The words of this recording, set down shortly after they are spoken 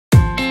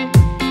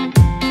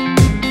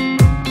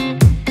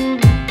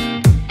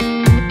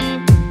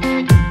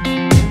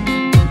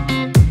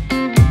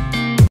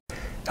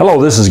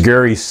Hello, this is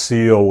Gary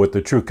Seal with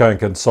the TrueKind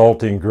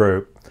Consulting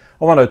Group.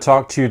 I want to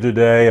talk to you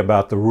today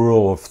about the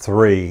rule of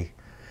three.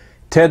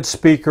 TED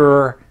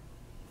speaker,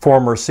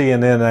 former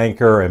CNN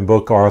anchor, and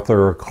book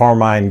author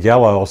Carmine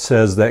Gallo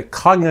says that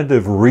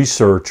cognitive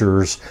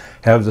researchers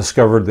have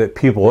discovered that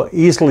people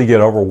easily get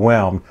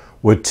overwhelmed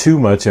with too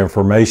much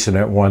information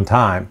at one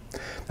time.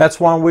 That's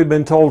why we've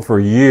been told for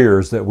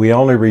years that we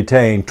only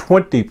retain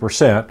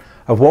 20%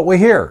 of what we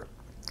hear.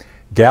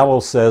 Gallo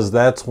says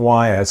that's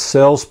why as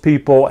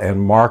salespeople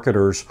and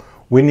marketers,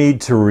 we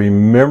need to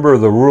remember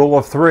the rule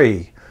of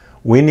three.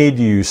 We need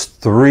to use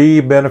three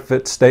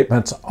benefit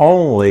statements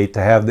only to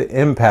have the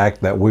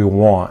impact that we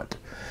want.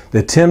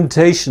 The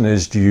temptation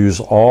is to use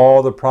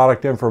all the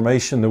product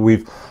information that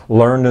we've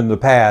learned in the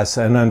past,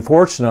 and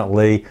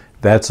unfortunately,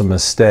 that's a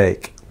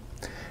mistake.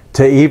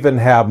 To even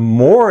have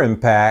more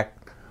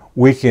impact,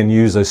 we can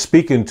use a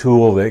speaking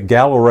tool that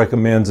Gallo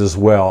recommends as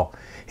well.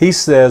 He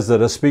says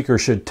that a speaker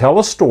should tell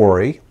a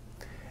story,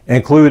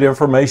 include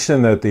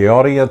information that the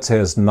audience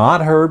has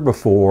not heard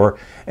before,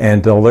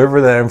 and deliver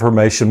that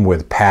information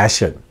with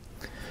passion.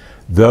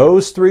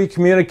 Those three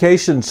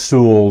communication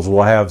tools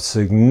will have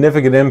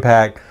significant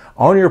impact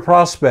on your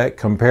prospect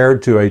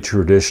compared to a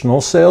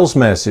traditional sales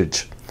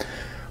message.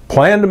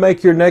 Plan to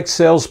make your next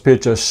sales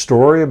pitch a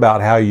story about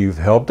how you've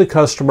helped a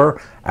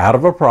customer out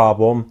of a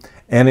problem,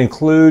 and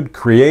include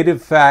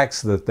creative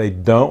facts that they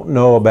don't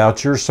know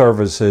about your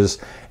services,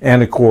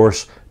 and of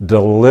course,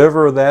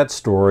 deliver that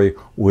story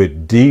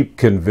with deep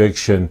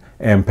conviction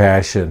and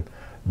passion.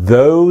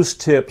 Those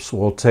tips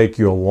will take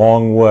you a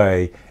long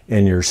way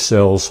in your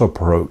sales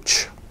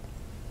approach.